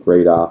really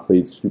great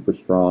athletes, super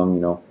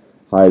strong,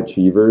 high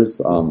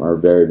achievers, are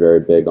very, very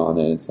big on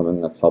it. It's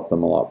something that's helped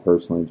them a lot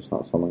personally, just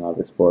not something I've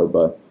explored.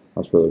 But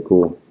that's really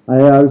cool.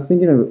 I was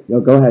thinking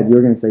of. Go ahead. You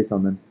were going to say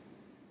something.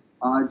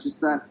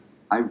 Just that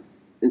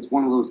it's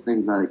one of those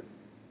things that.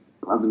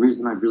 The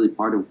reason I really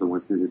partnered with them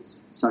was because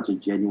it's such a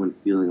genuine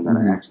feeling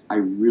that I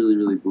really,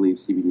 really believe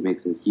CBD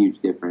makes a huge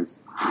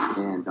difference.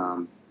 And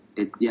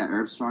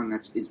Herb Strong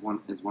is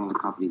one of the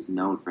companies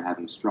known for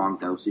having strong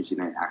dosage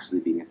and it actually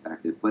being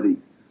effective. But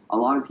a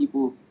lot of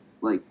people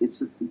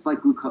it's like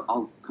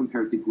I'll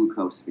compare it to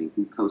glucosamine.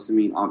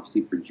 Glucosamine,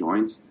 obviously for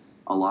joints,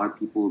 a lot of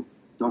people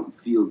don't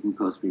feel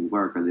glucosamine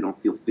work or they don't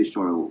feel fish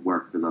oil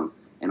work for them.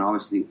 And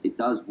obviously it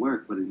does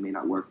work, but it may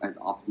not work as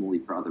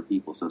optimally for other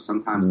people. So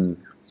sometimes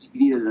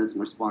CBD doesn't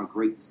respond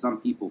great to some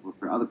people, but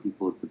for other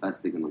people it's the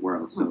best thing in the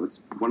world. So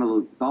it's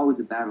always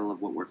a battle of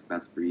what works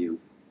best for you.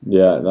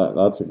 Yeah,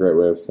 that's a great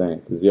way of saying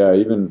it. Because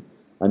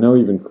I know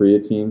even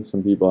creatine,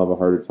 some people have a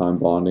harder time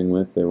bonding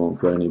with. They won't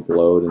get any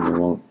bloat and they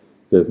won't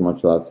get as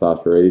much of that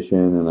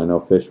saturation. And I know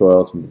fish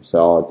oil, some people say,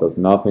 it does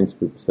nothing. Some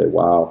people say,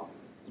 wow,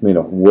 made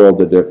a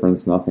world of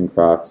difference. Nothing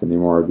cracks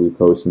anymore,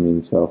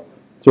 glucosamine. So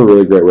it's a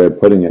really great way of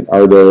putting it.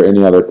 Are there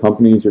any other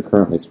companies you're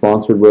currently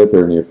sponsored with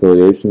or any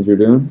affiliations you're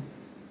doing?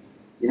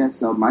 Yeah,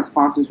 so my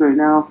sponsors right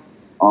now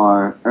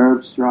are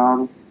Herb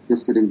Strong,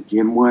 Dissident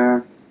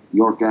Gymwear,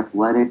 York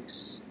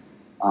Athletics,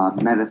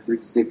 Meta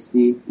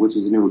 360, which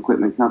is a new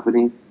equipment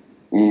company,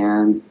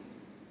 and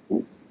I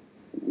don't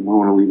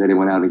want to leave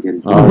anyone out and get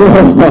in trouble.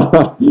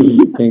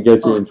 Can't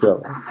get you in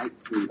trouble.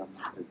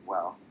 As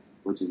well,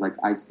 which is like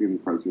ice cream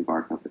and protein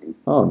bar company.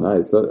 Oh,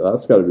 nice.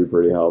 That's got to be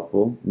pretty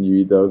helpful. You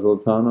eat those all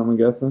the time, I'm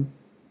guessing?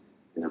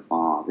 They're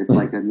bomb. It's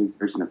like a new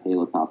version of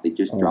Halo Top. They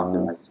just dropped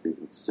their ice cream.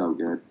 It's so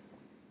good.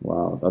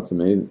 Wow, that's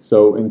amazing.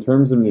 So in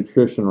terms of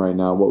nutrition right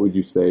now, what would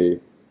you say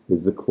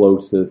is the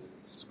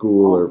closest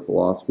school or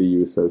philosophy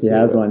you associate with? Yeah,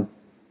 that's one.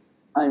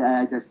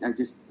 I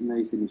just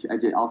you said I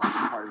did also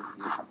part of the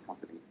meal prep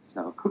company.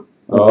 So.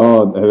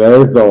 Oh,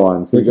 there's the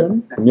one. So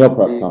the meal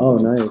prep company. Oh,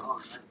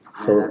 nice.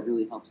 So that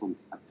really helps a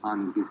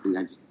ton because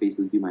I just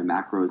basically do my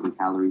macros and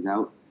calories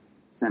out,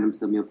 send them to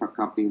the meal prep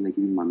company, and they give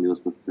me my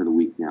meals for the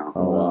week now.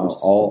 Oh, wow.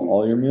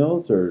 All your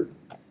meals? Or?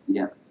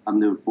 Yeah, I'm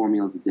doing 4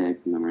 meals a day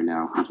from them right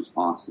now, which is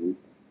awesome.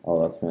 Oh,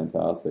 that's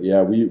fantastic.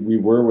 Yeah, we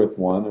were with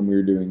one, and we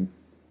were doing,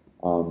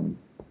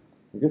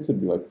 I guess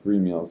it'd be like 3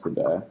 meals a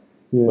day,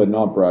 but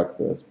not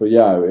breakfast. But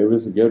yeah, it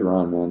was a good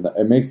run, man.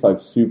 It makes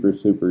life super,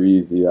 super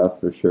easy, that's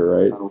for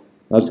sure, right?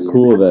 That's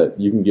cool that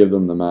you can give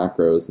them the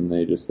macros and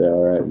they just say,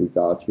 all right, we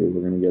got you.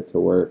 We're going to get to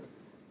work.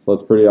 So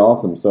that's pretty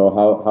awesome. So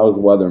how's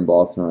the weather in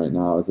Boston right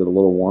now? Is it a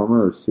little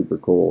warmer or super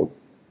cold?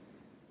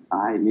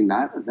 I mean,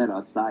 I haven't been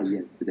outside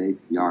yet today,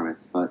 to be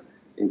honest, but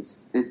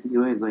it's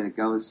New England. It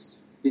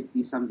goes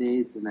 50 some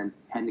days and then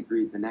 10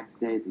 degrees the next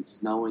day, then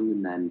snowing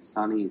and then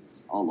sunny.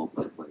 It's all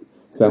over the place.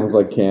 Sounds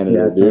like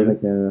Canada, dude. Sounds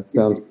like Canada.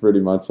 Sounds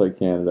pretty much like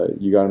Canada.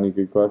 You got any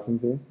good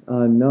questions here?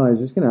 No, I was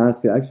just going to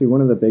ask you. Actually,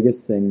 one of the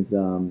biggest things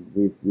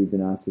we've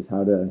been asked is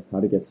how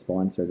to get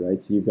sponsored,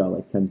 right? So you've got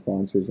like 10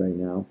 sponsors right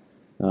now.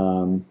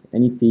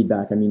 Any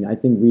feedback? I mean, I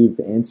think we've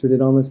answered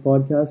it on this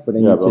podcast, but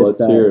any tips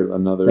let's hear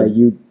another that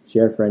you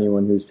share for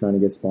anyone who's trying to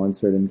get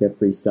sponsored and get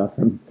free stuff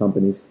from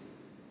companies?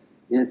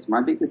 Yes,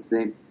 my biggest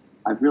thing,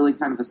 I've really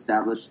kind of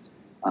established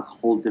a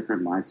whole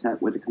different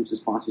mindset when it comes to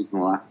sponsors than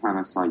the last time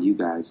I saw you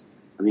guys.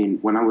 I mean,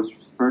 when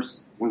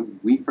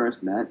we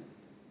first met,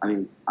 I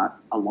mean,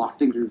 a lot of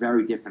things were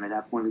very different at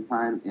that point in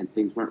time, and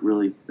things weren't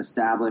really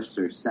established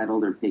or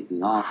settled or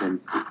taking off. And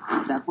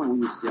at that point,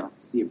 when you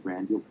see a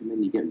brand deal come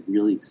in, you get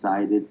really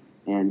excited,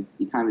 and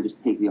you kind of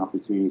just take the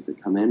opportunities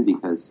that come in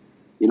because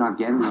you're not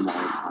getting them all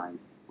the time.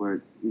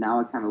 Where now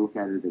I kind of look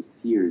at it as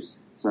tiers.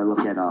 So I look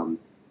at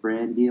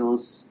brand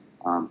deals,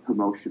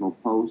 promotional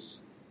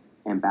posts,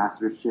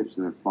 ambassadorships,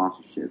 and then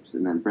sponsorships.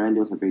 And then brand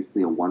deals are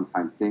basically a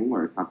one-time thing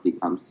where a company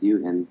comes to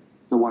you and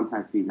it's a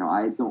one-time fee. Now,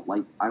 I don't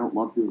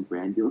love doing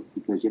brand deals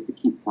because you have to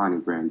keep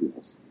finding brand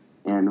deals.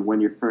 And when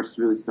you're first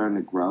really starting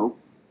to grow,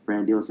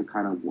 brand deals are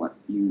kind of what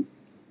you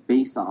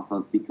base off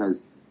of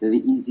because they're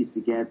the easiest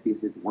to get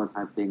because it's a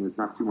one-time thing. There's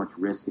not too much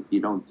risk. If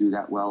you don't do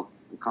that well,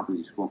 the company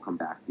just won't come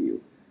back to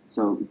you.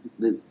 So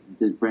there's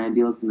brand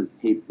deals and there's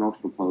paid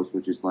promotional posts,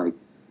 which is like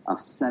a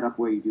setup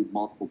where you do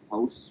multiple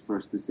posts for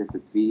a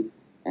specific fee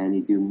and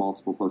you do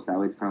multiple posts that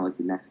way. It's kind of like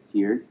the next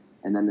tier.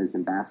 And then there's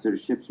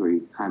ambassadorships where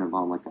you're kind of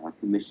on like a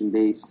commission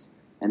base.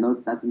 And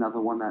that's another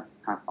one that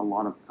a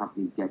lot of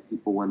companies get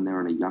people when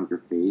they're in a younger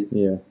phase.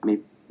 Yeah.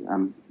 Maybe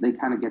they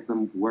kind of get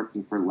them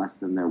working for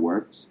less than they're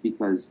worth just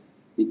because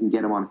you can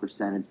get them on a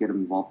percentage, get them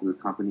involved with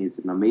the company. It's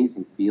an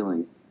amazing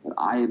feeling. But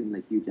I am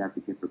a huge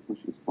advocate for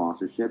pushing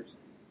sponsorships,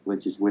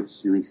 which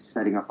really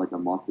setting up like a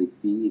monthly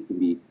fee. It can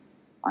be,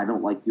 I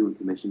don't like doing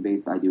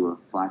commission-based. I do a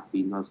flat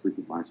fee mostly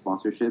for my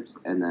sponsorships.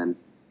 And then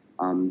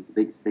the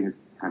biggest thing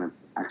is kind of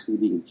actually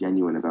being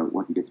genuine about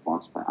what you get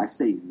sponsored by. I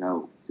say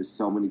no to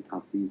so many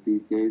companies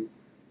these days,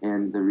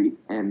 and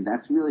and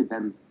that's really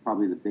been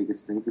probably the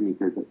biggest thing for me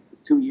because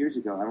 2 years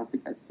ago, I don't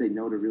think I'd say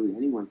no to really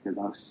anyone because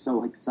I was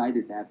so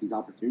excited to have these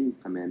opportunities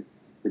come in.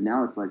 But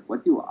now it's like,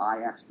 what do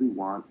I actually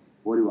want?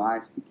 What do I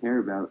actually care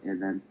about?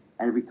 And then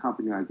every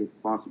company I get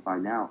sponsored by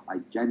now, I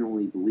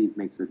genuinely believe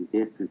makes a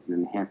difference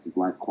and enhances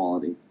life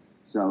quality.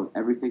 So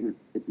everything,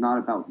 it's not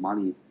about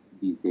money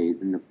these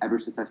days. And ever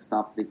since I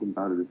stopped thinking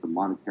about it as the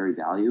monetary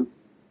value,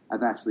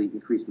 I've actually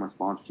increased my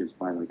sponsorships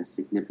by like a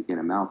significant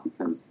amount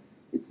because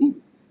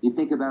you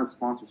think about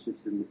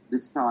sponsorships, and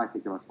this is how I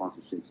think about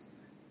sponsorships.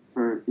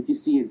 If you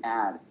see an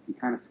ad, you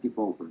kind of skip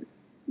over it.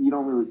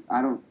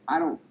 I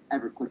don't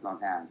ever click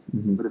on ads.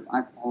 Mm-hmm. But if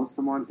I follow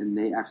someone and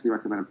they actually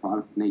recommend a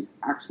product and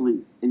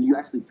you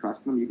actually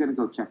trust them, you're going to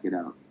go check it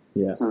out.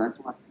 Yeah. So that's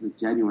why the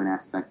genuine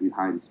aspect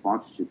behind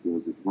sponsorship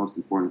deals is the most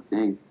important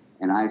thing.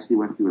 And I actually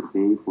went through a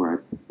phase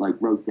where I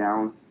wrote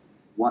down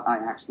what I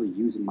actually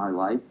use in my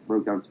life,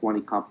 wrote down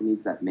 20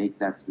 companies that make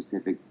that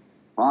specific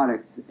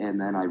product, and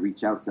then I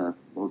reach out to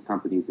those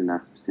companies in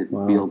that specific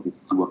field and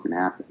see what can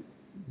happen.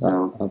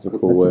 So that's a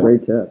cool way. That's a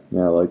great tip.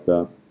 Yeah, I like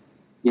that.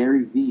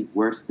 Gary Vee,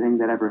 worst thing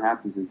that ever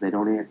happens is they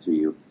don't answer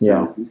you.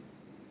 So, yeah.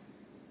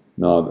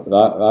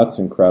 No, that's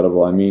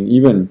incredible. I mean,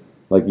 even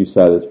like you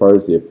said, as far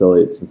as the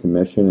affiliates and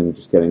commission and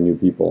just getting new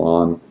people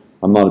on,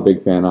 I'm not a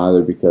big fan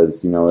either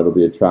because, it'll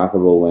be a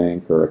trackable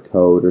link or a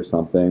code or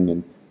something,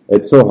 and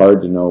it's so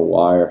hard to know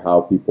why or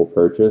how people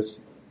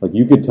purchase. Like,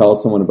 you could tell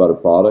someone about a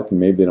product and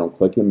maybe they don't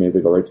click it, maybe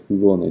they go right to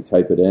Google and they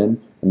type it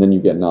in, and then you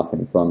get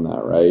nothing from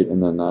that, right?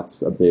 And then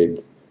that's a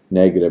big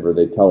negative. Or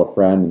they tell a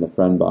friend and the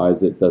friend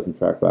buys it, doesn't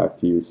track back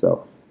to you.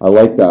 So I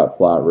like that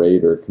flat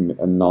rate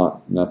and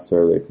not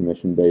necessarily a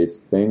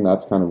commission-based thing.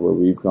 That's kind of where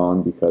we've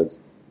gone because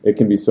it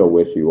can be so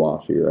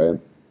wishy-washy, right?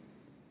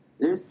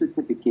 There's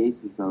specific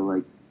cases, though,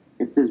 like,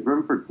 if there's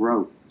room for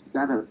growth,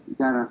 you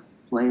gotta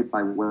play it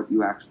by what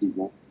you actually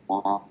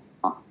want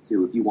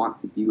to. If you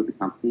want to be with a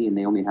company and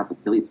they only have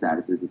affiliate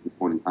statuses at this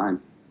point in time,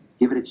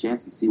 give it a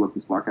chance and see what can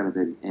spark out of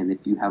it. And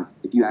if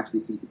you actually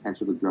see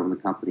potential to grow in the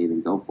company,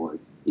 then go for it.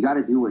 You got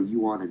to do what you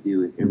want to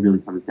do. It really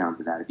comes down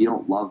to that. If you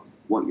don't love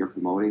what you're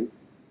promoting,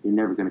 you're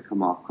never going to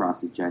come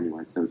across as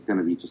genuine. So it's going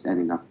to be just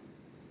ending up.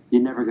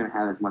 You're never going to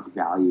have as much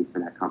value for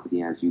that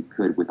company as you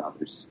could with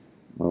others.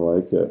 I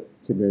like it.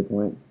 It's a great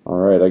point. All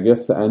right, I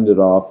guess to end it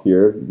off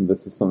here,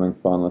 this is something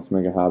fun. Let's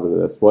make a habit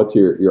of this. What's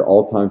your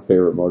all-time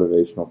favorite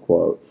motivational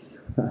quote?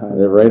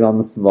 They're right on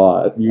the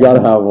spot. You got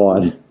to have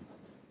one.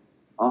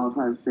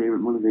 all-time favorite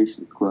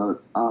motivation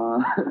quote. Oh,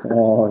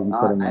 you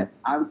put him up.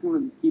 I'm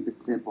going to keep it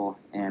simple,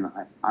 and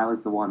I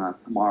like the one,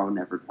 tomorrow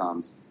never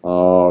comes.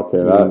 Oh, okay.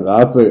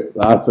 Jeez.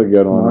 That's a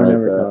good one Tomorrow right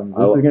never there. comes.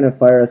 This is gonna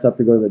fire us up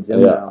to go to the gym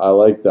Yeah, now. I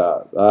like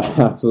that.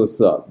 That's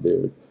what's up,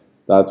 dude.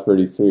 That's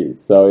pretty sweet.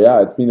 So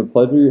yeah, it's been a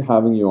pleasure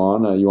having you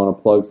on. You want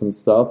to plug some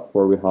stuff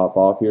before we hop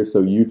off here?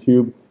 So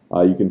YouTube,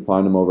 you can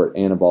find them over at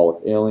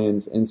Anabolic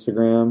Aliens.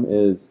 Instagram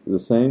is the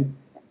same.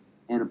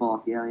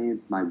 Anabolic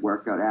Aliens. My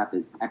workout app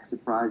is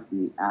Exerprise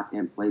in the App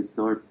and Play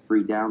Store. It's a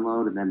free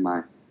download, and then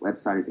my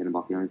website is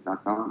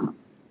anabolicaliens.com.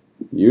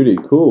 Beauty,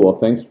 cool. Well,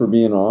 thanks for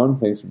being on.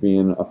 Thanks for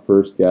being a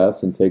first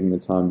guest and taking the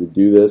time to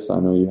do this. I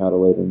know you had a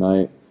later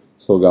night,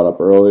 still got up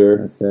earlier.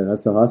 That's it.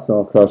 That's the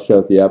hustle. Crushed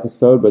out the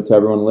episode. But to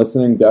everyone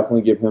listening,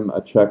 definitely give him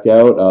a check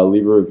out.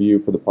 Leave a review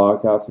for the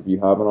podcast if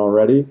you haven't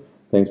already.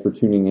 Thanks for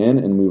tuning in,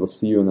 and we will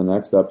see you in the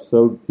next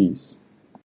episode. Peace.